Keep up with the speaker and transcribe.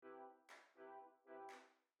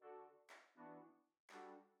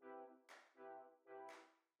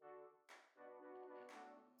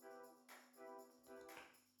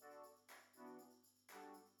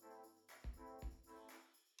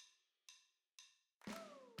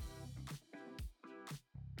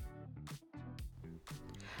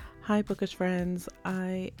Hi, Bookish friends.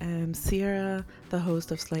 I am Sierra, the host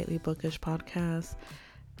of Slightly Bookish Podcast,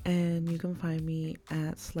 and you can find me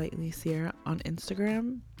at Slightly Sierra on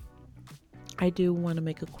Instagram. I do want to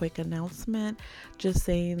make a quick announcement, just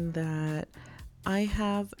saying that I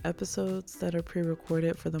have episodes that are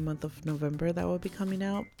pre-recorded for the month of November that will be coming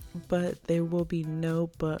out, but there will be no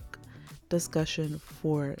book discussion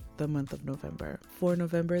for the month of November. For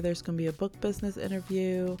November, there's going to be a book business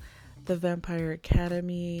interview, the Vampire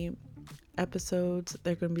Academy episodes.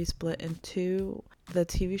 They're going to be split in two. The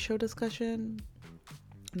TV show discussion,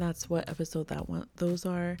 that's what episode those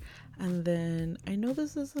are. And then I know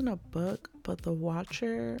this isn't a book, but The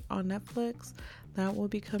Watcher on Netflix, that will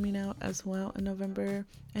be coming out as well in November.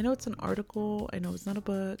 I know it's an article, I know it's not a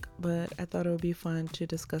book, but I thought it would be fun to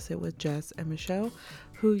discuss it with Jess and Michelle,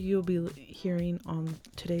 who you'll be hearing on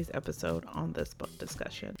today's episode on this book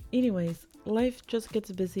discussion. Anyways, life just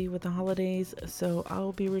gets busy with the holidays, so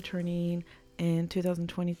I'll be returning in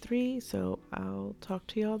 2023, so I'll talk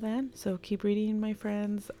to y'all then. So keep reading, my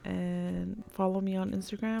friends, and follow me on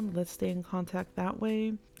Instagram. Let's stay in contact that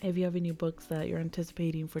way. If you have any books that you're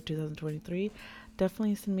anticipating for 2023,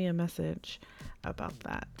 definitely send me a message about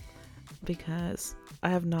that, because I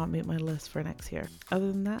have not made my list for next year.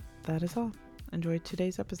 Other than that, that is all. Enjoy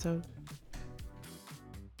today's episode.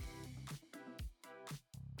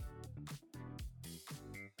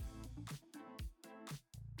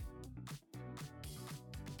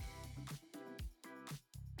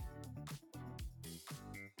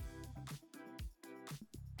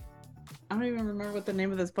 I don't even remember what the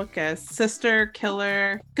name of this book is. Sister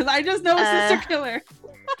Killer. Because I just know Sister Killer.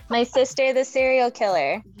 My Sister, the Serial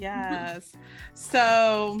Killer. Yes.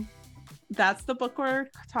 So that's the book we're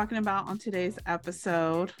talking about on today's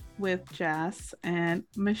episode with Jess and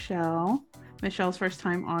Michelle. Michelle's first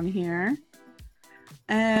time on here.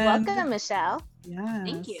 And welcome, Michelle. Yes.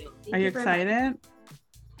 Thank you. Are you excited?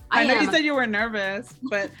 I know you said you were nervous,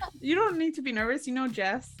 but you don't need to be nervous. You know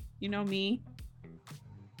Jess. You know me.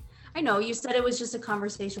 I know you said it was just a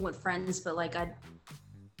conversation with friends, but like I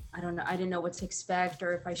don't know. I didn't know what to expect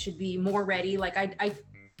or if I should be more ready. Like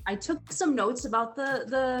I took some notes about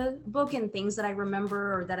the book and things that I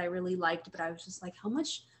remember or that I really liked, but I was just like, how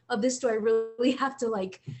much of this do I really have to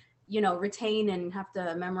retain and have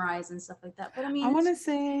to memorize and stuff like that? But I mean, I want to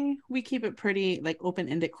say we keep it pretty like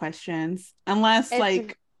open-ended questions, unless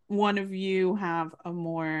like one of you have a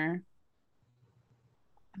more,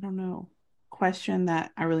 I don't know, question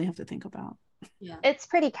that I really have to think about. Yeah, it's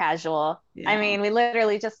pretty casual. Yeah. I mean, we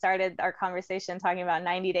literally just started our conversation talking about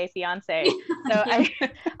 90 Day Fiance, so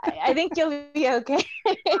I think you'll be okay.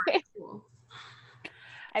 Cool.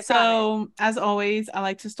 So as always, I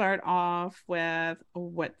like to start off with,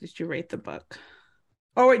 what did you rate the book?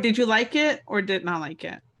 Oh wait, did you like it or did not like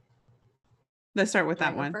it? Let's start with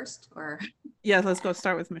that one first, or yes, let's go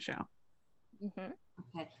start with Michelle.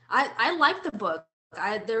 Mm-hmm. Okay, I liked the book.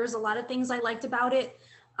 There was a lot of things I liked about it.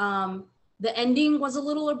 The ending was a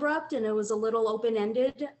little abrupt and it was a little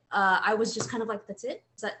open-ended. I was just kind of like, that's it?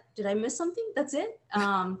 Did I miss something? That's it?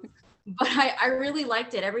 But I really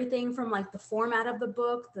liked it. Everything from like the format of the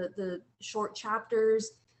book, the short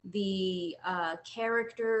chapters, the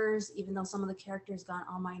characters, even though some of the characters got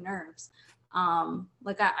on my nerves. I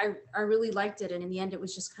really liked it. And in the end, it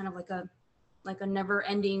was just kind of like a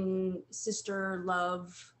never-ending sister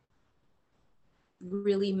love,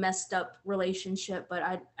 really messed up relationship,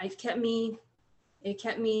 but it kept me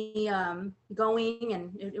going,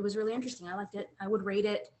 and it was really interesting. I liked it. I would rate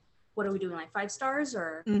it, what are we doing, like 5 stars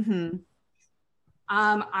or? Mm-hmm.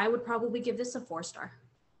 I would probably give this a 4-star.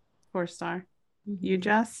 4-star. Mm-hmm. You,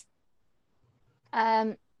 Jess?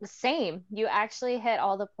 Same. You actually hit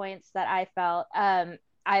all the points that I felt.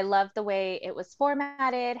 I love the way it was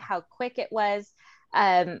formatted, how quick it was.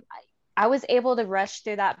 I was able to rush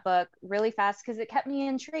through that book really fast because it kept me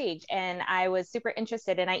intrigued and I was super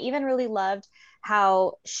interested. And I even really loved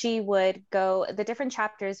how she would go, the different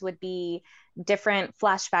chapters would be different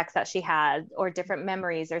flashbacks that she had or different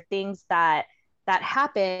memories or things that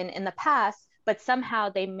happened in the past, but somehow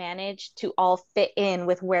they managed to all fit in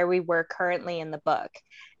with where we were currently in the book.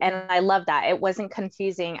 And I love that. It wasn't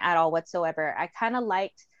confusing at all whatsoever. I kind of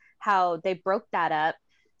liked how they broke that up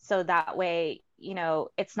so that way,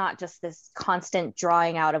 it's not just this constant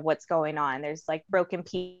drawing out of what's going on. There's like broken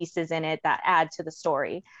pieces in it that add to the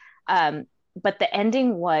story. But the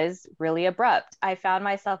ending was really abrupt. I found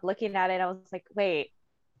myself looking at it. I was like, wait,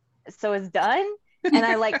 so it's done? And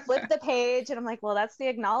I like flipped the page and I'm like, well, that's the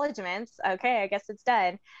acknowledgements. Okay, I guess it's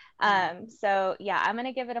done. So yeah, I'm going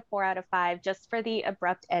to give it a 4 out of 5 just for the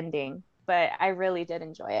abrupt ending, but I really did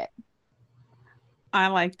enjoy it. I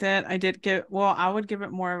liked it. I would give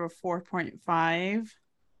it more of a 4.5,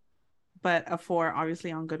 but a 4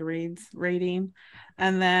 obviously on Goodreads rating.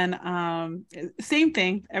 And then same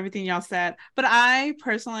thing, everything y'all said. But I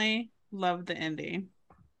personally love the ending.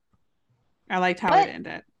 I liked how it What?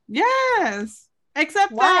 ended. Yes.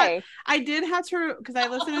 Except that Why? I did have to, because I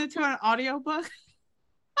listened to an audiobook.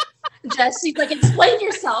 Jesse's like, explain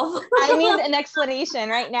yourself. I need an explanation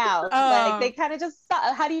right now. Like they Um, kind of just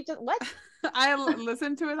stop. How do you just what? I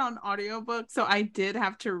listened to it on audiobook, so I did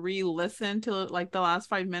have to re-listen to like the last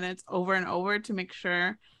 5 minutes over and over to make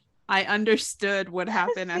sure I understood what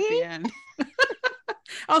happened at the See? end.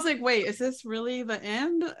 I was like, wait, is this really the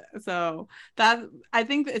end? So that I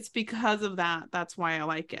think it's because of that. That's why I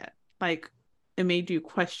like it. Like it made you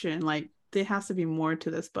question, like, there has to be more to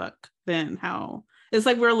this book than how it's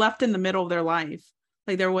like we're left in the middle of their life.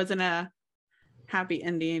 Like there wasn't a happy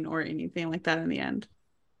ending or anything like that in the end.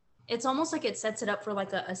 It's almost like it sets it up for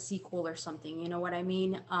like a sequel or something, you know what I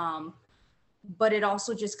mean? But it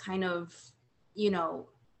also just kind of, you know,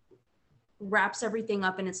 wraps everything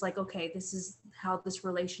up, and it's like, okay, this is how this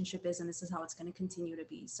relationship is, and this is how it's going to continue to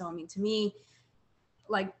be. So I mean, to me,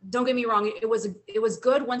 like, don't get me wrong, it was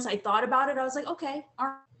good. Once I thought about it, I was like, okay, all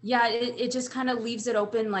right. Yeah, it just kind of leaves it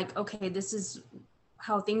open, like, okay, this is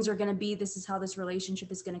how things are going to be, this is how this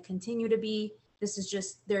relationship is going to continue to be, this is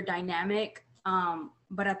just their dynamic.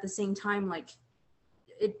 But at the same time, like,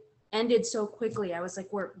 it ended so quickly. I was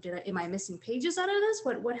like, where am I missing pages out of this?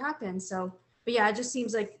 What happened? So, but yeah, it just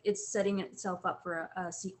seems like it's setting itself up for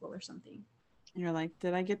a sequel or something. And you're like,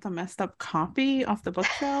 did I get the messed up copy off the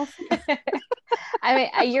bookshelf? I mean,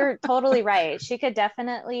 you're totally right. She could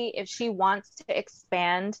definitely, if she wants to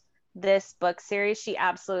expand this book series, she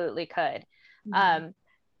absolutely could. Um,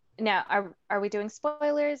 now, are we doing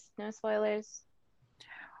spoilers? No spoilers?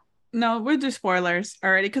 No, we're just spoilers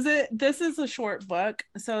already because this is a short book,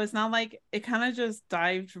 so it's not like it kind of just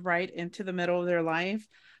dived right into the middle of their life,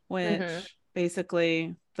 Mm-hmm. which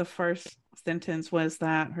basically the first sentence was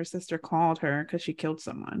that her sister called her because she killed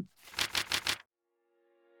someone.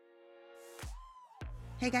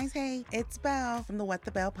 Hey guys, hey, it's Belle from the What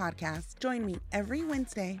the Bell podcast. Join me every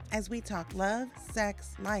Wednesday as we talk love,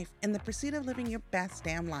 sex, life, and the pursuit of living your best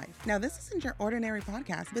damn life. Now, this isn't your ordinary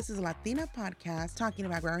podcast. This is a Latina podcast talking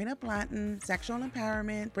about growing up Latin, sexual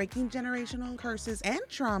empowerment, breaking generational curses and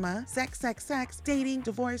trauma, sex, dating,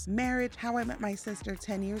 divorce, marriage, how I met my sister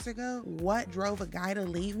 10 years ago, what drove a guy to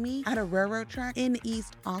leave me at a railroad track in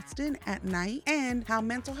East Austin at night, and how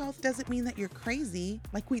mental health doesn't mean that you're crazy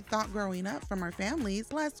like we thought growing up from our families.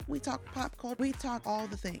 Plus, we talk pop culture, we talk all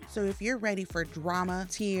the things. So if you're ready for drama,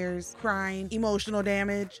 tears, crying, emotional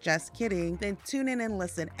damage, just kidding, then tune in and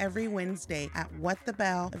listen every Wednesday at What the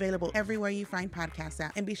Bell, available everywhere you find podcasts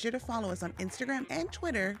at. And be sure to follow us on Instagram and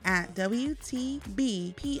Twitter at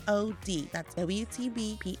WTBPOD. That's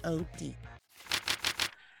WTBPOD.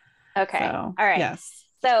 Okay. So, All right. yes.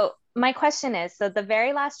 So my question is, so the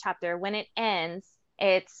very last chapter, when it ends,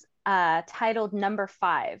 it's titled number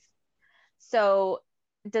 5. So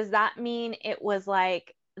does that mean it was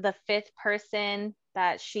like the 5th person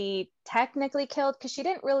that she technically killed? Because she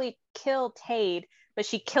didn't really kill Tade, but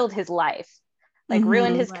she killed his life, like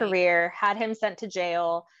ruined his career, had him sent to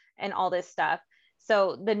jail and all this stuff.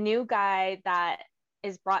 So the new guy that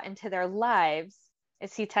is brought into their lives,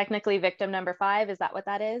 is he technically victim number 5? Is that what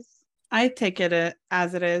that is? I take it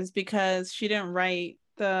as it is because she didn't write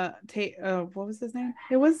the what was his name?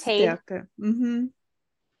 It was Tade. Mm-hmm.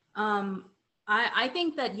 I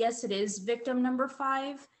think that yes, it is victim number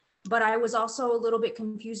 5, but I was also a little bit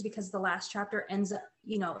confused because the last chapter ends up,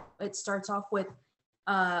 you know, it starts off with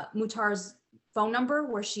Muhtar's phone number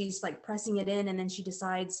where she's like pressing it in and then she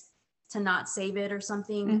decides to not save it or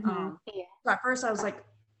something. Mm-hmm. So at first I was like,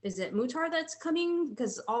 is it Muhtar that's coming?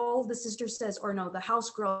 Because all the sister says, or no, the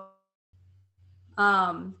house girl.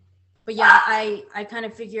 But yeah, I kind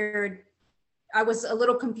of figured, I was a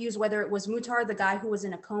little confused whether it was Muhtar, the guy who was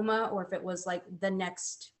in a coma, or if it was like the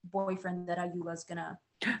next boyfriend that Ayula's gonna.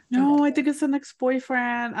 No, I think it's the next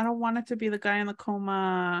boyfriend. I don't want it to be the guy in the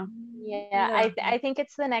coma. Yeah. I think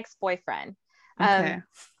it's the next boyfriend. Okay.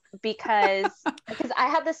 Because I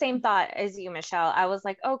had the same thought as you, Michelle. I was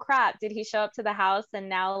like, oh crap, did he show up to the house and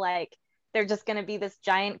now like they're just gonna be this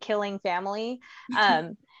giant killing family?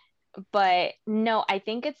 But no, I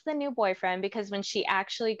think it's the new boyfriend, because when she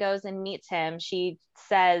actually goes and meets him, she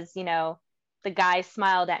says, you know, the guy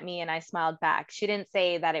smiled at me and I smiled back. She didn't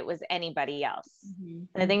say that it was anybody else. And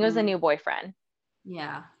I think it was a new boyfriend.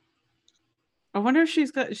 Yeah. I wonder if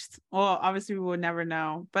she's got, well, obviously we would never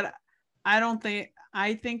know, but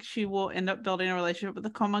I think she will end up building a relationship with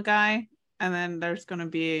the coma guy and then there's going to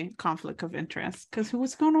be conflict of interest, because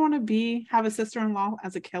who's going to want to have a sister-in-law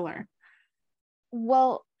as a killer?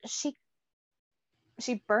 Well, she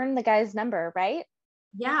burned the guy's number, right?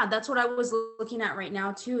 Yeah, that's what I was looking at right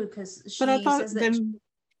now too, because But I she thought says that then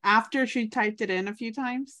after she typed it in a few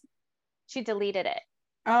times. She deleted it.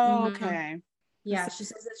 Oh, okay. Yeah, she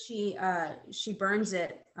says that she burns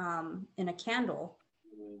it in a candle.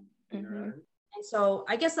 And so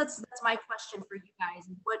I guess that's my question for you guys.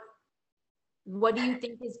 What do you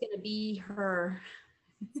think is going to be her?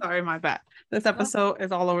 Sorry, my bad. This episode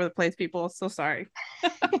is all over the place, people. So sorry.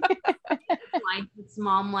 Life, it's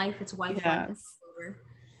mom life, it's wife life. It's over.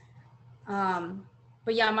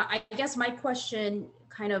 But yeah, I guess my question,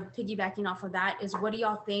 kind of piggybacking off of that, is what do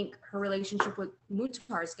y'all think her relationship with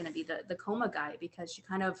Muhtar is going to be, the coma guy? Because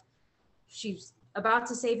she's about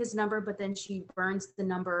to save his number, but then she burns the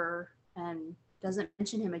number and doesn't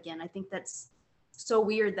mention him again. I think that's so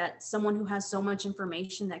weird that someone who has so much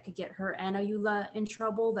information that could get her and Ayula in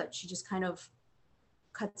trouble, that she just kind of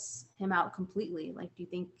cuts him out completely. Like, do you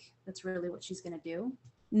think that's really what she's going to do?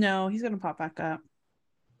 No, he's going to pop back up.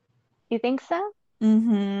 You think so?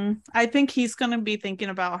 I think he's going to be thinking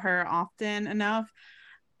about her often enough,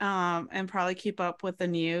 and probably keep up with the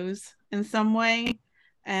news in some way.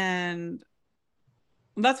 And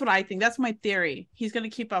that's what I think. That's my theory. He's going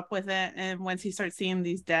to keep up with it. And once he starts seeing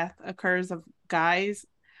these death occurs of guys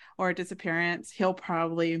or disappearance, he'll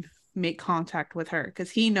probably make contact with her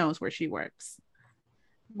because he knows where she works.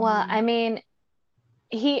 Well, I mean,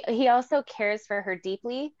 he also cares for her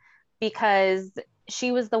deeply, because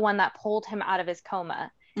she was the one that pulled him out of his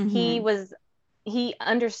coma. He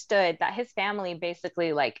understood that his family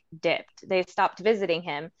basically like dipped. They stopped visiting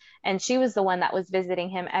him, and she was the one that was visiting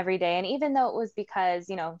him every day. And even though it was because,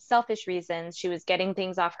 selfish reasons, she was getting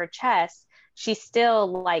things off her chest, she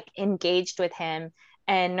still like engaged with him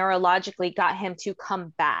and neurologically got him to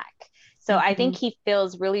come back. So I think he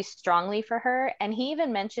feels really strongly for her. And he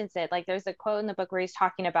even mentions it. Like, there's a quote in the book where he's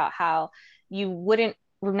talking about how you wouldn't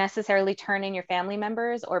necessarily turn in your family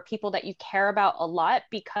members or people that you care about a lot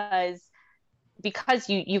because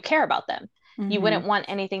you care about them. You wouldn't want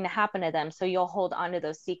anything to happen to them. So you'll hold on to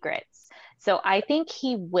those secrets. So I think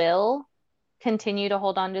he will continue to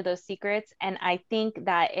hold on to those secrets. And I think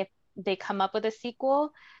that if they come up with a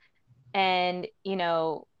sequel and,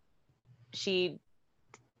 she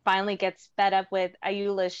finally gets fed up with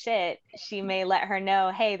Ayula's shit, she may let her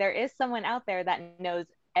know, hey, there is someone out there that knows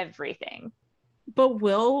everything. But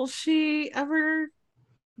will she ever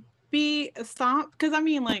be stopped? Because I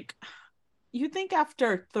mean, like, you think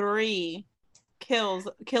after 3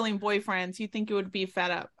 killing boyfriends, you think you would be fed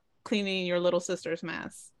up cleaning your little sister's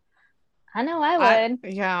mess? I know I would.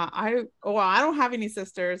 I don't have any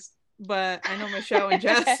sisters, but I know Michelle and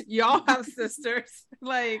Jess, y'all have sisters.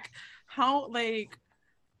 Like, how, like,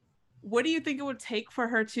 what do you think it would take for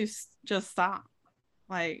her to just stop?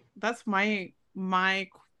 Like, that's my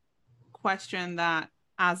question, that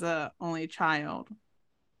as a only child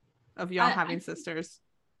of y'all having sisters,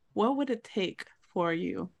 what would it take for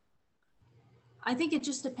you? I think it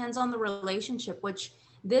just depends on the relationship, which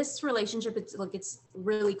this relationship, it's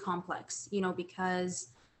really complex, because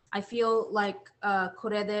I feel like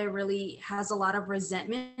Korede really has a lot of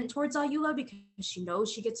resentment towards Ayula because she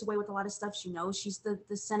knows she gets away with a lot of stuff. She knows she's the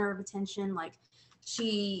center of attention. Like,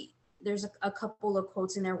 there's a couple of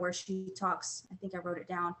quotes in there where she talks, I think I wrote it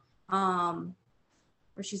down,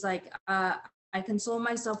 where she's like, I console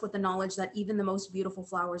myself with the knowledge that even the most beautiful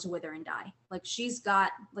flowers wither and die. Like, she's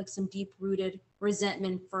got like some deep rooted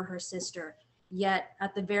resentment for her sister. Yet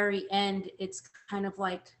at the very end, it's kind of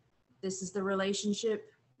like, this is the relationship.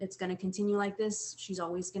 It's going to continue like this. She's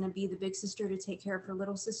always going to be the big sister to take care of her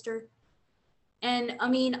little sister. And I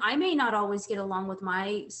mean, I may not always get along with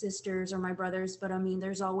my sisters or my brothers, but I mean,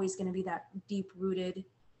 there's always going to be that deep rooted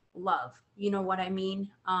love. You know what I mean?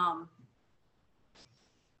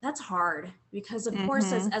 That's hard because of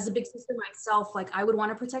course, as a big sister myself, like, I would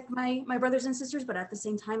want to protect my brothers and sisters, but at the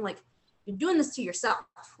same time, like, you're doing this to yourself.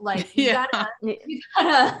 Like, you gotta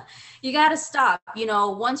stop,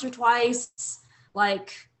 once or twice,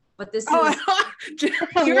 like, but this is once or twice.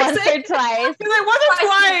 You're like, once or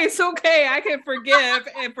twice, okay, I can forgive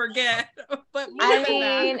and forget. But I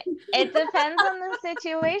mean, it depends on the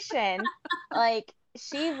situation. Like,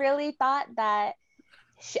 she really thought that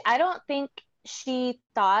I don't think she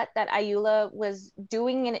thought that Ayula was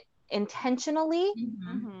doing it intentionally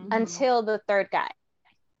until the third guy.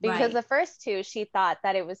 Because the first 2, she thought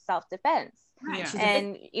that it was self-defense. Right.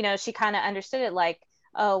 And, she kind of understood it like,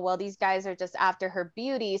 oh, well, these guys are just after her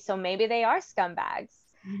beauty, so maybe they are scumbags.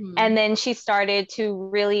 And then she started to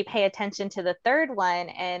really pay attention to the third one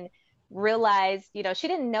and realized, she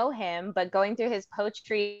didn't know him, but going through his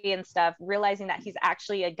poetry and stuff, realizing that he's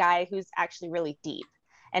actually a guy who's actually really deep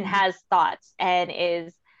and has thoughts and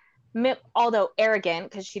is, although arrogant,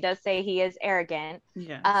 because she does say he is arrogant.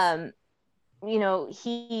 Yes.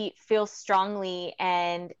 He feels strongly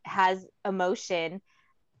and has emotion.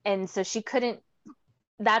 And so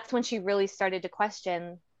that's when she really started to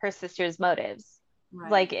question her sister's motives.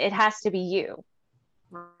 Right. Like, it has to be you.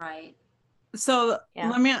 Right. So Yeah.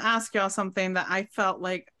 let me ask y'all something that I felt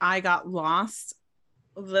like I got lost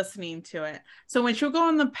listening to it. So when she'll go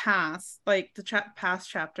in the past, like the past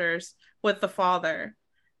chapters with the father,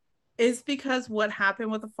 is because what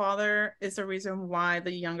happened with the father is the reason why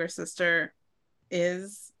the younger sister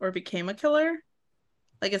is or became a killer?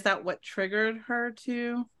 Like, is that what triggered her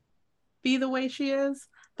to be the way she is?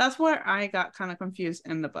 That's where I got kind of confused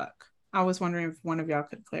in the book. I was wondering if one of y'all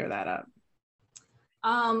could clear that up.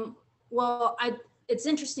 Well, it's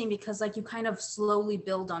interesting because like you kind of slowly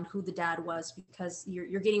build on who the dad was, because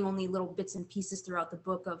you're getting only little bits and pieces throughout the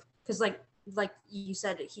book of, because like you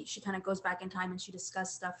said, she kind of goes back in time and she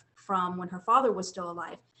discussed stuff from when her father was still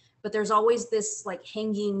alive, but there's always this like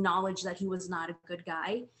hanging knowledge that he was not a good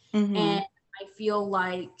guy. Mm-hmm. And I feel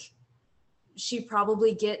like she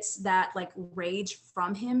probably gets that like rage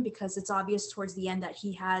from him, because it's obvious towards the end that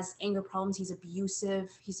he has anger problems. He's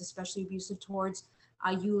abusive. He's especially abusive towards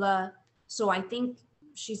Ayula. So I think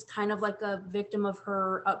she's kind of like a victim of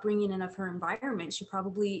her upbringing and of her environment. She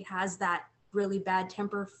probably has that really bad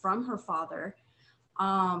temper from her father.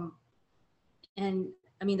 And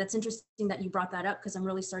I mean, that's interesting that you brought that up, because I'm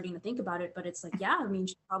really starting to think about it. But it's like, yeah, I mean,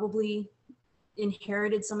 she probably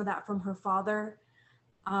inherited some of that from her father.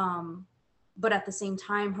 But at the same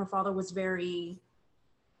time, her father was very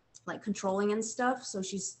like controlling and stuff. So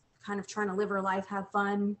she's kind of trying to live her life, have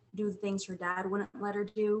fun, do the things her dad wouldn't let her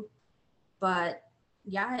do. But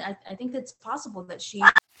yeah, I think it's possible that she.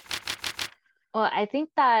 Well, I think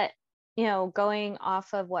that, going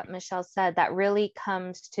off of what Michelle said, that really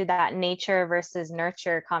comes to that nature versus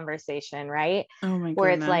nurture conversation, right? Oh my goodness. Where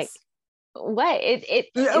it's like, what?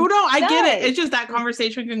 Oh no, I get it. It's just that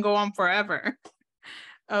conversation can go on forever.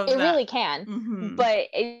 It really can. Mm-hmm. But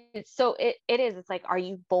it's like, are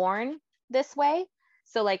you born this way?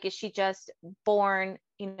 So like, is she just born,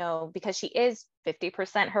 because she is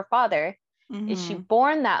 50% her father? Mm-hmm. Is she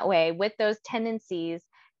born that way with those tendencies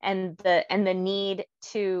and the need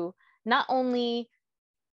to not only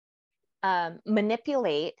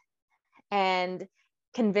manipulate and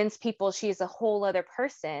convince people she's a whole other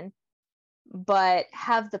person, but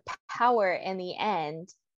have the power in the end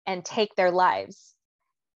and take their lives?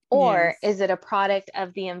 Or Yes. is it a product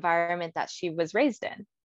of the environment that she was raised in?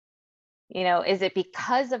 Is it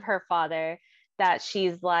because of her father that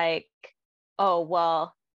she's like, oh,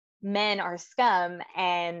 well, men are scum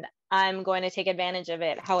and I'm going to take advantage of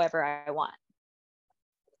it however I want?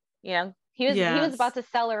 He was about to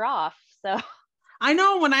sell her off. So I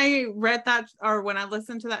know when I read that, or when I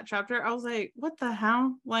listened to that chapter, I was like, what the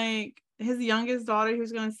hell? Like, his youngest daughter, he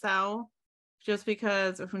was going to sell just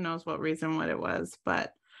because of who knows what reason, what it was.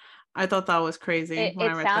 But I thought that was crazy. It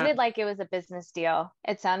sounded like it was a business deal.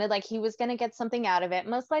 It sounded like he was going to get something out of it,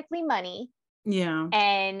 most likely money. Yeah.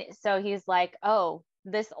 And so he's like, oh,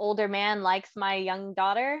 this older man likes my young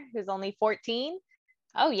daughter who's only 14.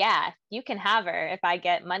 Oh yeah, you can have her if I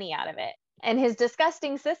get money out of it. And his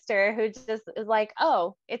disgusting sister, who just is like,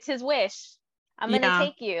 oh, it's his wish, I'm gonna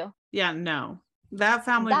take you. Yeah, no, that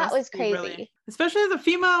family that was crazy. really, especially the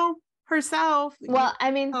female herself. Well,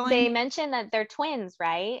 I mean, they mentioned that they're twins,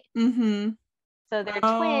 right? Mm-hmm. So they're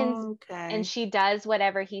twins, and she does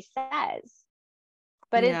whatever he says.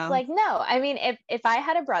 But it's like, no, I mean, if I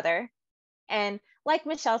had a brother, and like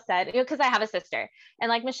Michelle said, because I have a sister, and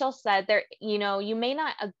like Michelle said, there, you may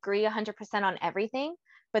not agree 100% on everything,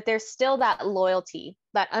 but there's still that loyalty,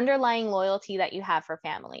 that underlying loyalty that you have for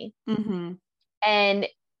family. Mm-hmm. And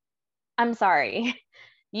I'm sorry,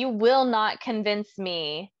 you will not convince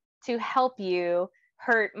me to help you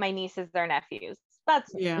hurt my nieces or nephews.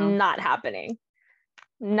 That's not happening.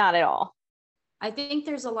 Not at all. I think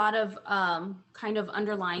there's a lot of kind of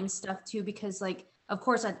underlying stuff too, because like, of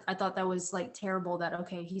course, I thought that was like terrible that,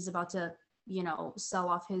 okay, he's about to, sell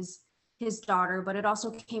off his daughter, but it also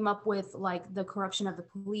came up with like the corruption of the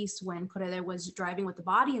police when Corede was driving with the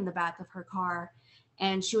body in the back of her car,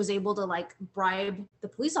 and she was able to like bribe the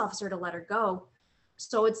police officer to let her go.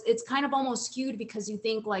 So it's kind of almost skewed, because you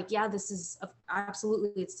think like, yeah, this is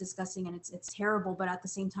absolutely, it's disgusting and it's terrible, but at the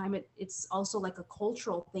same time, it's also like a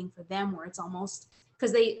cultural thing for them, where it's almost,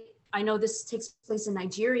 because I know this takes place in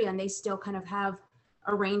Nigeria, and they still kind of have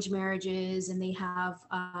arranged marriages, and they have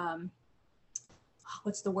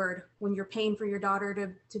what's the word when you're paying for your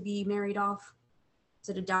daughter to be married off? Is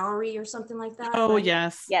it a dowry or something like that? Oh, right?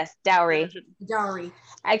 yes. Yes, dowry. Dowry.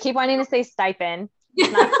 I keep wanting to say stipend.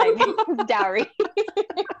 It's not stipend, it's dowry.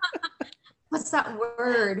 What's that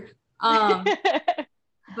word?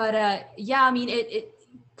 But yeah, I mean, it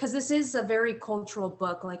because this is a very cultural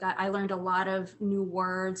book. Like I learned a lot of new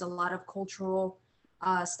words, a lot of cultural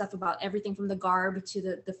stuff about everything from the garb to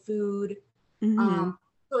the food.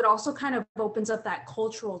 So it also kind of opens up that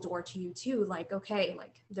cultural door to you too. Like, okay,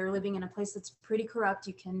 like they're living in a place that's pretty corrupt.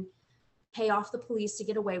 You can pay off the police to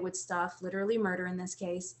get away with stuff, literally murder in this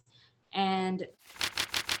case. And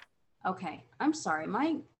okay, I'm sorry.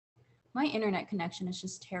 My internet connection is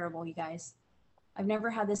just terrible, you guys. I've never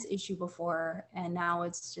had this issue before, and now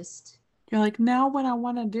it's just. You're like, now when I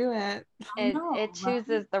want to do it. It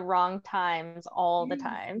chooses the wrong times all the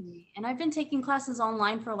time. And I've been taking classes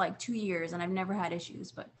online for like 2 years, and I've never had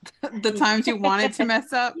issues. But the times you wanted to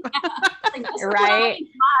mess up. Like, right?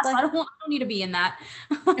 Like, I don't need to be in that.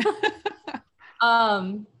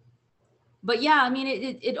 But yeah, I mean,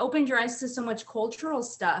 it opened your eyes to so much cultural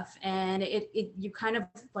stuff, and you kind of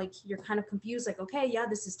like, you're kind of confused, like, okay, yeah,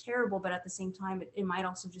 this is terrible, but at the same time, it might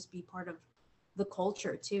also just be part of the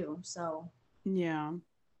culture too. So yeah,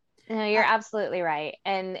 no, you're absolutely right,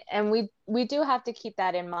 and we do have to keep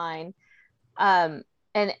that in mind. And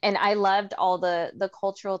I loved all the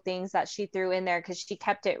cultural things that she threw in there, because she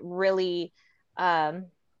kept it really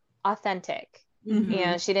authentic. Mm-hmm. You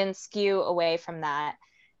know, she didn't skew away from that.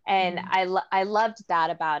 And I loved that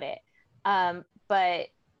about it. But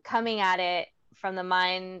coming at it from the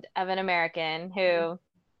mind of an American who,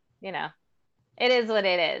 you know, it is what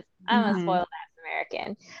it is. I'm a spoiled ass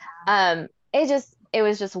American. It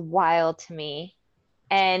was just wild to me.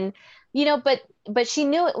 And, you know, but she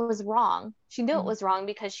knew it was wrong. She knew it was wrong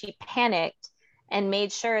because she panicked and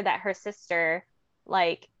made sure that her sister,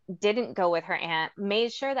 like, didn't go with her aunt,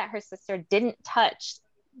 made sure that her sister didn't touch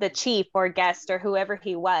the chief or guest or whoever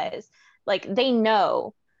he was. Like, they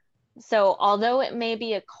know. So although it may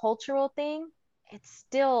be a cultural thing, it's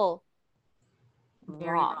still very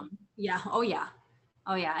wrong. Yeah. Oh yeah.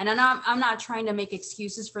 And I'm not trying to make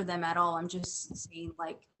excuses for them at all. I'm just saying,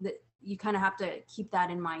 like, that you kind of have to keep that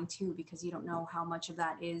in mind too, because you don't know how much of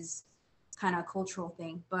that is kind of a cultural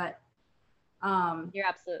thing. But you're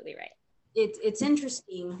absolutely right. It's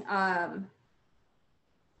interesting.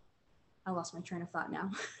 I lost my train of thought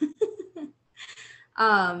now.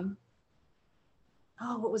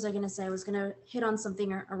 What was I going to say? I was going to hit on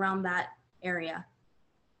something around that area.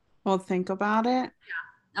 Well, think about it. Yeah,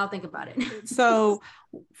 I'll think about it. So,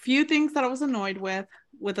 few things that I was annoyed with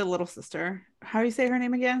the little sister. How do you say her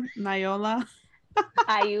name again? Nayola?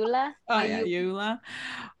 Ayula? Oh, yeah, Ayula.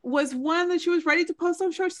 Was one that she was ready to post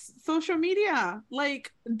on social media,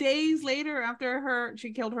 like days later after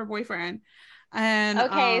she killed her boyfriend. And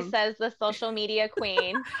okay, says the social media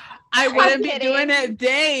queen. I wouldn't be doing it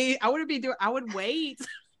I would wait.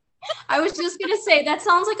 I was just gonna say that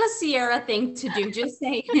sounds like a Sierra thing to do, just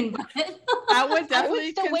saying. But I would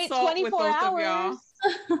definitely consult with both of y'all.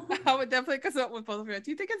 I would definitely consult with both of you.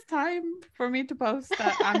 Do you think it's time for me to post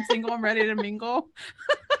that I'm single and ready to mingle?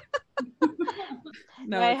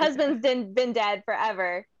 No, my husband's been dead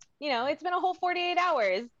forever. You know, it's been a whole 48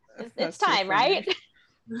 hours. It's time, right?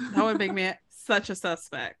 That would make me such a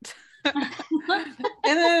suspect. And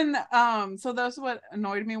then so that's what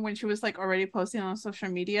annoyed me, when she was like already posting on social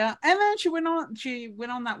media, and then she went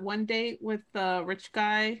on that one date with the rich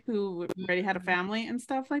guy who already had a family and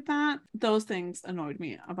stuff like that. Those things annoyed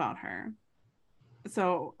me about her.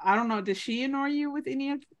 So I don't know, did she annoy you with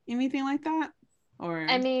anything like that? Or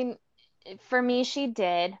I mean, for me, she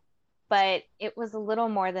did, but it was a little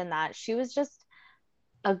more than that. She was just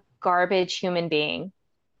a garbage human being.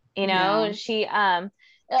 You know, yeah. She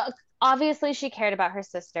obviously she cared about her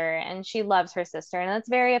sister and she loves her sister, and that's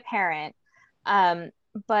very apparent.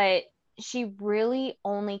 But she really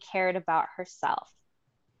only cared about herself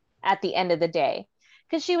at the end of the day,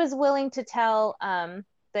 because she was willing to tell the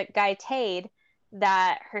guy Tade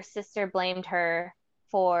that her sister blamed her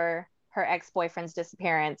for her ex-boyfriend's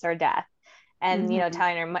disappearance or death. And, you know,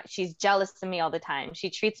 telling her she's jealous of me all the time. She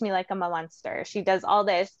treats me like I'm a monster. She does all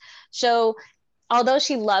this. So although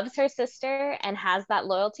she loves her sister and has that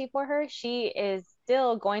loyalty for her, she is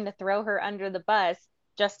still going to throw her under the bus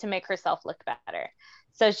just to make herself look better.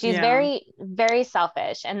 So she's very, very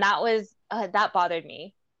selfish. And that bothered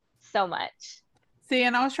me so much. See,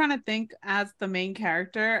 and I was trying to think, as the main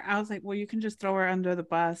character, I was like, well, you can just throw her under the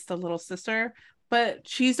bus, the little sister. But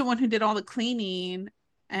she's the one who did all the cleaning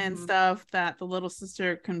and stuff, that the little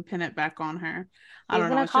sister can pin it back on her. She's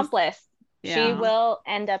an accomplice. She will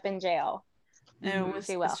end up in jail.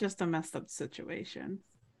 It's just a messed up situation.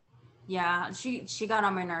 Yeah, she got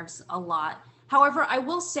on my nerves a lot. However, I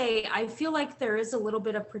will say I feel like there is a little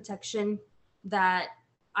bit of protection that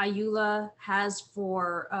Ayula has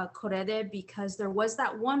for Korede, because there was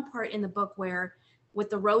that one part in the book where with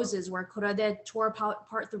the roses where Korede tore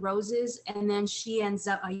apart the roses, and then she ends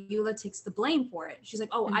up, Ayula takes the blame for it. She's like,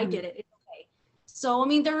 oh, I did it. It's okay. So, I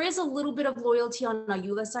mean, there is a little bit of loyalty on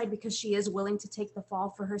Ayula's side because she is willing to take the fall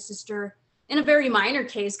for her sister in a very minor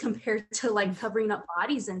case compared to like covering up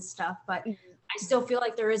bodies and stuff. But I still feel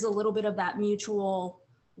like there is a little bit of that mutual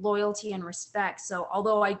loyalty and respect. So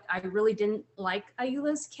although I really didn't like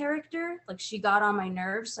Ayula's character, like she got on my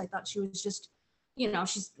nerves. I thought she was just,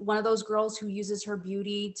 she's one of those girls who uses her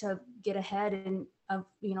beauty to get ahead and of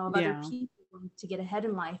other people to get ahead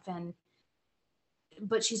in life.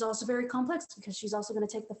 But she's also very complex because she's also going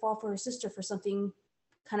to take the fall for her sister for something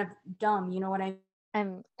kind of dumb. You know what I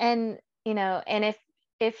mean? And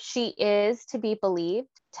if she is to be believed,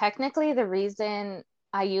 technically the reason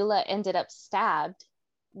Ayula ended up stabbed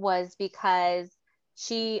was because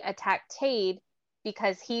she attacked Tade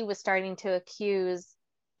because he was starting to accuse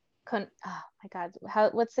oh my god,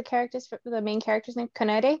 what's the main character's name?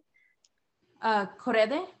 Korede.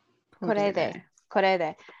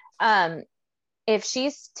 If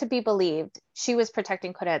she's to be believed, she was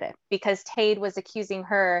protecting Korede because Tade was accusing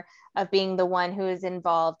her of being the one who is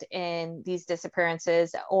involved in these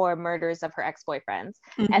disappearances or murders of her ex-boyfriends.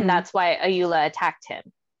 And that's why Ayula attacked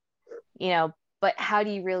him. But how do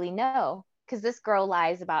you really know? Because this girl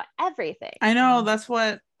lies about everything. I know, that's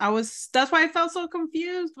why I felt so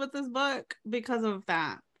confused with this book because of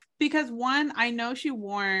that. Because one, I know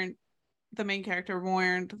the main character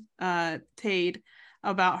warned Tade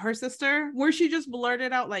about her sister, where she just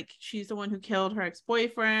blurted out like she's the one who killed her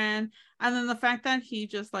ex-boyfriend, and then the fact that he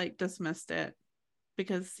just like dismissed it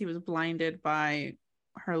because he was blinded by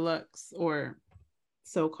her looks or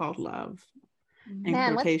so-called love.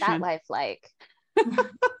 Man, what's that life like?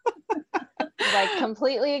 Like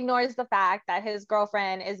completely ignores the fact that his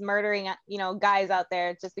girlfriend is murdering guys out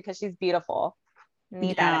there just because she's beautiful.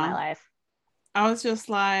 Need that in my life. I was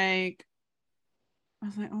like,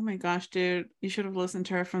 oh my gosh, dude, you should have listened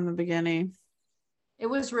to her from the beginning. It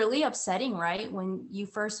was really upsetting, right? When you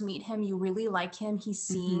first meet him, you really like him. He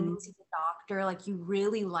sings, he's a doctor, like you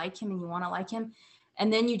really like him and you want to like him.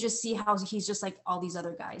 And then you just see how he's just like all these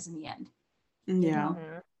other guys in the end. Yeah.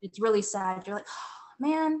 It's really sad. You're like, oh,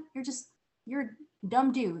 man, you're a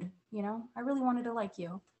dumb dude. I really wanted to like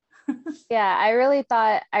you. Yeah, I really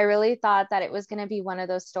thought that it was going to be one of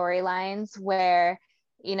those storylines where,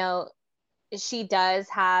 she does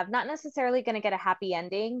have, not necessarily going to get a happy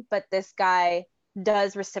ending, but this guy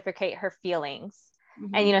does reciprocate her feelings.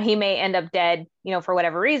 And, he may end up dead, for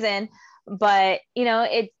whatever reason, but,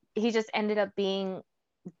 he just ended up being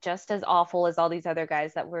just as awful as all these other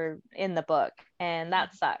guys that were in the book. And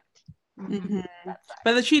that sucked.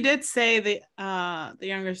 But she did say the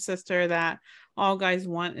younger sister that all guys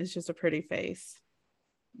want is just a pretty face.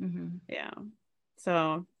 Yeah.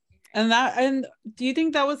 So, and do you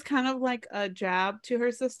think that was kind of like a jab to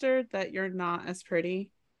her sister that you're not as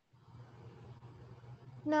pretty?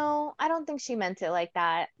 No, I don't think she meant it like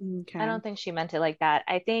that. Okay. I don't think she meant it like that.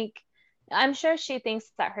 I'm sure she thinks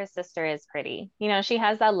that her sister is pretty. She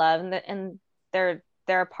has that love and they're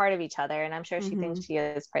a part of each other, and I'm sure she thinks she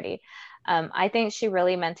is pretty. I think she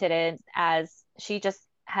really meant it as she just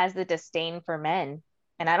has the disdain for men,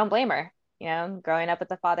 and I don't blame her, growing up with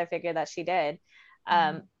the father figure that she did.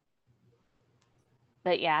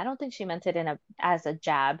 But yeah, I don't think she meant it as a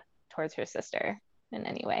jab towards her sister in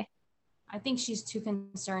any way. I think she's too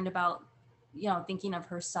concerned about, thinking of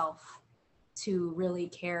herself to really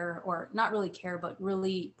care, or not really care, but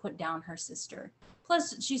really put down her sister.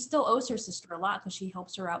 Plus, she still owes her sister a lot because she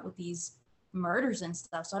helps her out with these murders and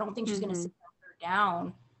stuff. So I don't think she's going to sit her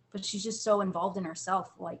down, but she's just so involved in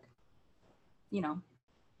herself. Like, she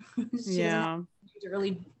doesn't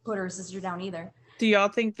really put her sister down either. Do y'all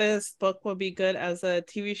think this book will be good as a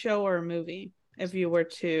TV show or a movie if you were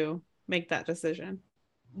to make that decision?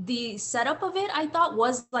 The setup of it, I thought,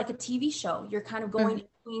 was like a TV show. You're kind of going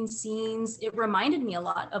between scenes. It reminded me a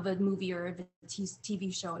lot of a movie or a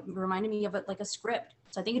TV show. It reminded me of it like a script.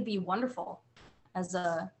 So I think it'd be wonderful as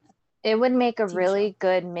a. It would make a really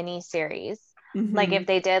good mini series. Like if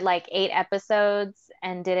they did like 8 episodes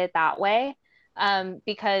and did it that way,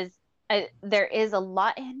 because there is a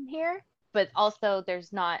lot in here, but also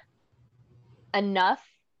there's not enough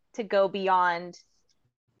to go beyond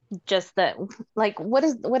just the, like, what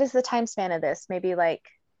is the time span of this? Maybe like,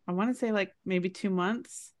 I want to say like maybe 2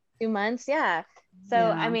 months. 2 months. Yeah. So,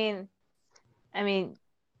 yeah. I mean,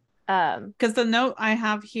 Because the note I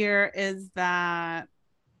have here is that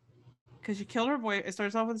because she killed her boy. It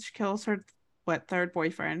starts off with she kills her third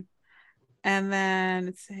boyfriend, and then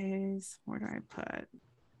it says, where do I put?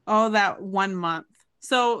 Oh, that 1 month.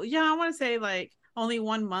 So yeah, I want to say like only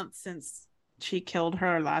 1 month since she killed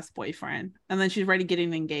her last boyfriend, and then she's already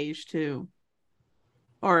getting engaged to,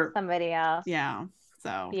 or somebody else. Yeah.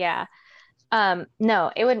 So yeah.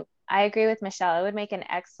 No, it would. I agree with Michelle. It would make an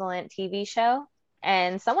excellent TV show,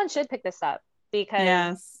 and someone should pick this up because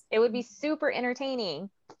yes, it would be super entertaining.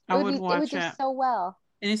 I would It would watch do it. so well.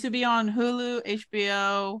 It needs to be on Hulu,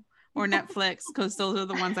 HBO, or Netflix because those are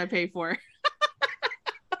the ones I pay for.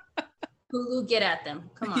 Hulu, get at them.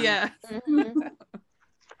 Come on. Yeah.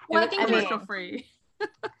 Well, I think commercial free.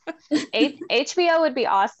 HBO would be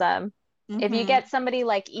awesome. If you Mhm. get somebody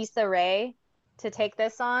like Issa Rae to take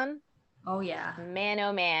this on, oh yeah,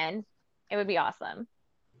 oh man, it would be awesome.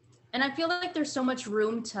 And I feel like there's so much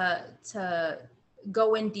room to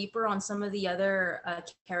go in deeper on some of the other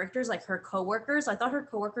characters, like her coworkers. I thought her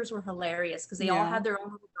coworkers were hilarious because they all had their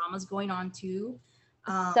own little dramas going on too.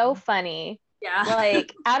 So funny. Yeah.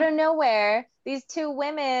 Like out of nowhere, these two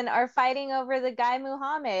women are fighting over the guy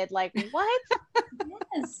Muhammad. Like what?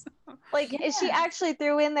 Yes. Like she actually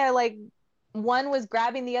threw in there like one was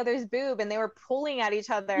grabbing the other's boob and they were pulling at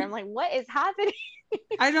each other. I'm like, what is happening?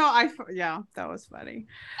 I know. Yeah, that was funny.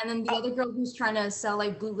 And then the other girl who's trying to sell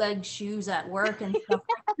like bootleg shoes at work and stuff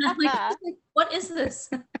like that. Like, what is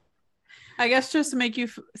this? I guess just to make you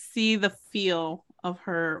see the feel of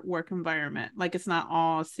her work environment, like it's not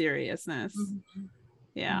all seriousness. Mm-hmm.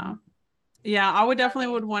 Yeah. Yeah, I would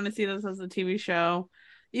definitely would want to see this as a TV show,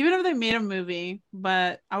 even if they made a movie,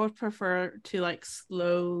 but I would prefer to like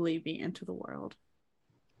slowly be into the world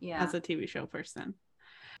as a TV show person.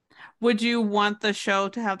 Would you want the show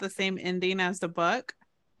to have the same ending as the book?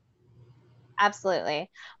 Absolutely.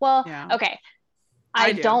 Well, okay.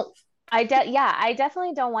 I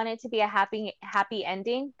definitely don't want it to be a happy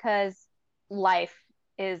ending because life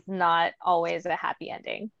is not always a happy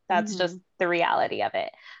ending. That's just the reality of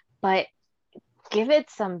it. But give it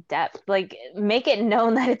some depth. Like make it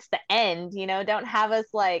known that it's the end, you know, don't have us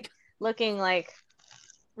like looking like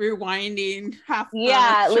rewinding half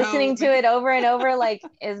listening to it over and over like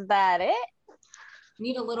is that it?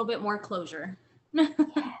 Need a little bit more closure.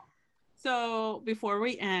 So before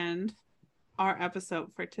we end our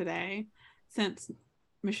episode for today, since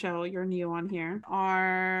Michelle, you're new on here,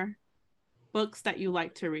 are books that you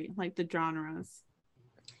like to read, like the genres?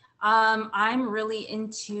 I'm really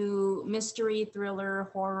into mystery,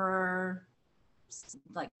 thriller, horror,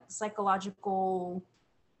 like psychological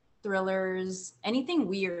thrillers, anything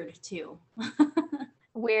weird too.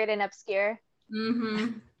 Weird and obscure.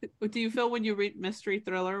 Mm-hmm. Do you feel when you read mystery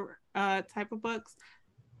thriller type of books,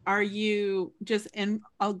 are you just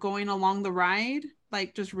going along the ride,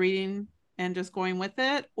 like just reading and just going with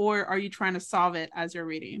it, or are you trying to solve it as you're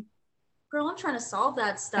reading? Girl, I'm trying to solve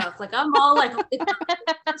that stuff. Like I'm all like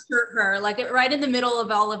hurt her. Like right in the middle of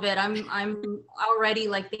all of it, I'm already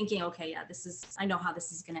like thinking, okay, yeah, I know how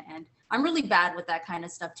this is gonna end. I'm really bad with that kind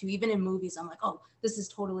of stuff too. Even in movies, I'm like, oh, this is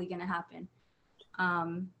totally gonna happen.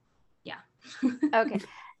 Yeah. Okay.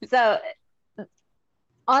 So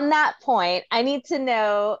on that point, I need to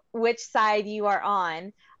know which side you are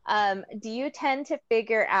on. Do you tend to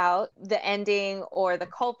figure out the ending or the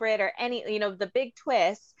culprit or any, the big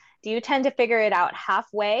twist? Do you tend to figure it out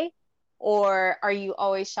halfway, or are you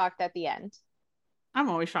always shocked at the end? I'm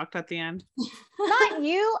always shocked at the end. Not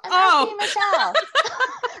you. I'm asking Michelle.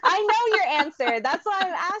 I know your answer. That's why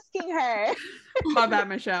I'm asking her. My bad,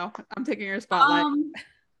 Michelle. I'm taking your spotlight.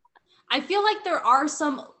 I feel like there are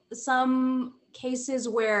some cases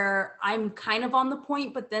where I'm kind of on the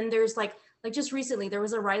point, but then there's like just recently there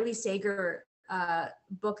was a Riley Sager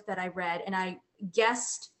book that I read, and I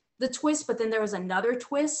guessed the twist, but then there was another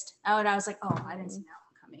twist, and I was like, oh, I didn't see that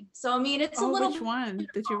one coming. So I mean, it's a little. Which one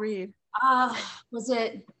did you read? Was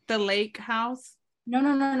it The Lake House? No.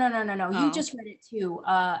 Oh. You just read it too.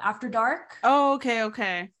 After Dark. Oh,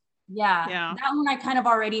 okay. Yeah. That one I kind of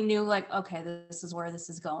already knew, like, okay, this is where this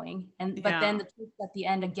is going. But then the twist at the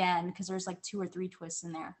end again, because there's like 2 or 3 twists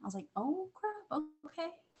in there. I was like, oh crap, okay.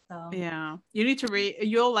 So yeah, you need to read.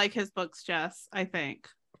 You'll like his books, Jess, I think.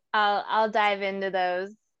 I'll dive into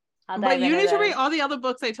those. But you need to read all the other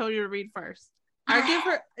books I told you to read first. I give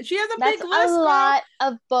her. She has a big list. That's a lot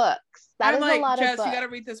of books. That is a lot Jess, of books. you got to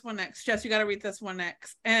read this one next. Jess, you got to read this one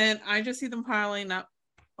next. And I just see them piling up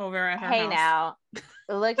over at her house. Hey now,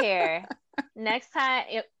 look here. Next time,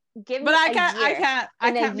 give me But I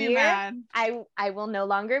can't be mad. I will no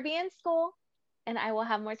longer be in school, and I will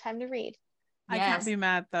have more time to read. I can't be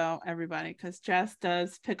mad though, everybody, because Jess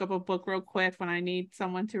does pick up a book real quick when I need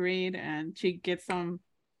someone to read, and she gets them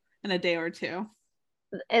in a day or two.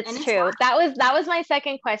 It's true. Hard. That was my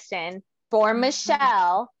second question for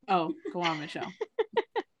Michelle. Oh, go on, Michelle.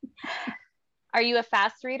 Are you a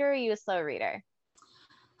fast reader or are you a slow reader?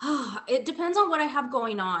 It depends on what I have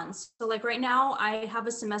going on. So like right now I have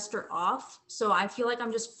a semester off, so I feel like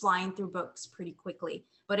I'm just flying through books pretty quickly.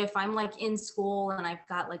 But if I'm like in school and I've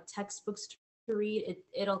got like textbooks to read,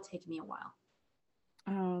 it'll take me a while.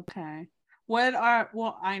 Okay.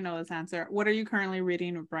 I know this answer. What are you currently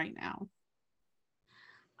reading right now?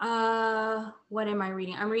 What am I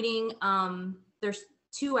reading? I'm reading, there's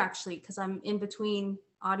two actually, because I'm in between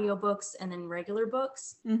audiobooks and then regular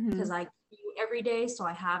books, because I read every day. So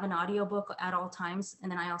I have an audiobook at all times.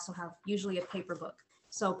 And then I also have usually a paper book.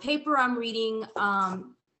 So paper, I'm reading,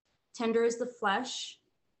 Tender is the Flesh,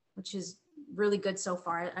 which is really good so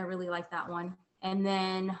far. I really like that one. And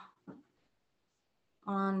then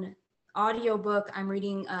on audiobook, I'm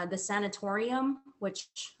reading The Sanatorium, which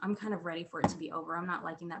I'm kind of ready for it to be over. I'm not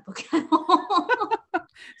liking that book at all.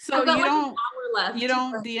 So you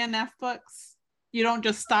don't DNF books? You don't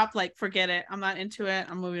just stop, like, forget it, I'm not into it,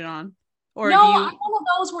 I'm moving on? Or no, I'm one of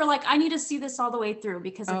those where like I need to see this all the way through,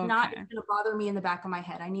 because if not, it's gonna bother me in the back of my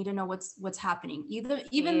head. I need to know what's happening.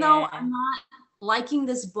 Even though I'm not liking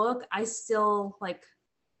this book, I still like,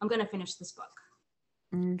 I'm gonna finish this book.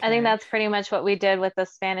 Okay. I think that's pretty much what we did with the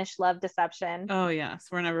Spanish Love Deception. Oh yes,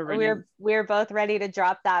 we're never ready. We're both ready to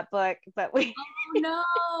drop that book, but we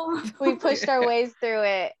we pushed our ways through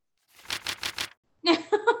it.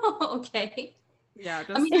 Okay. Yeah.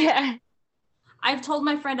 I mean, I've told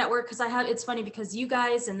my friend at work, because it's funny because you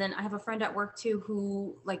guys, and then I have a friend at work too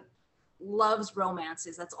who like loves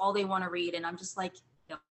romances. That's all they want to read, and I'm just like,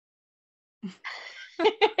 no.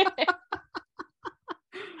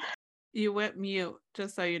 You went mute,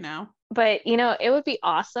 just so you know. But it would be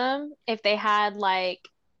awesome if they had like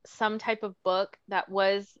some type of book that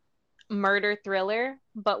was murder thriller,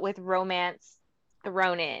 but with romance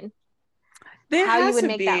thrown in. How you would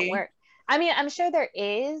make that work? I mean, I'm sure there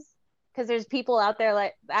is, because there's people out there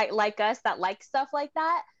like us that like stuff like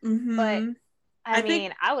that. But I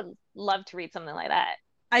mean, I would love to read something like that.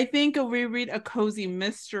 I think if we read a cozy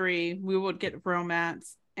mystery, we would get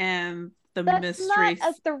romance and that's mystery.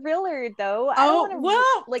 Not a thriller though.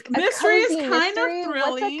 Like mystery is kind of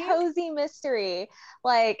thrilling. What's a cozy mystery?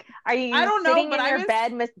 Like, are you sitting in your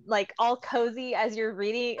bed like all cozy as you're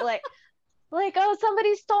reading, like oh,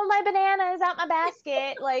 somebody stole my bananas out my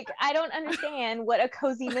basket? Like, I don't understand what a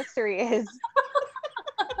cozy mystery is.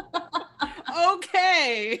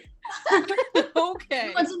 Okay.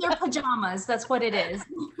 Everyone's in their pajamas. That's what it is.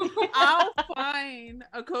 I'll find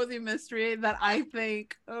a cozy mystery that I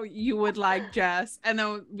think you would like, Jess, and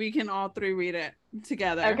then we can all three read it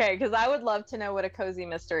together. Okay, because I would love to know what a cozy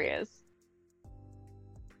mystery is.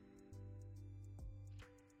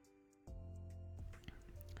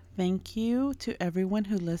 Thank you to everyone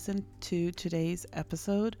who listened to today's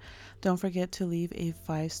episode. Don't forget to leave a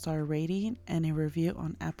 5-star rating and a review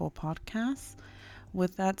on Apple Podcasts.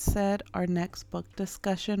 With that said, our next book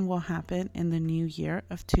discussion will happen in the new year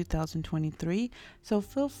of 2023, so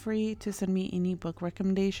feel free to send me any book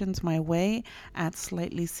recommendations my way at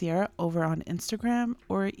SlightlySierra over on Instagram,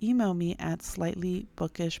 or email me at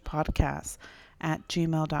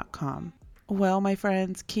slightlybookishpodcast@gmail.com. Well, my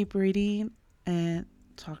friends, keep reading, and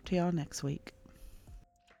talk to y'all next week.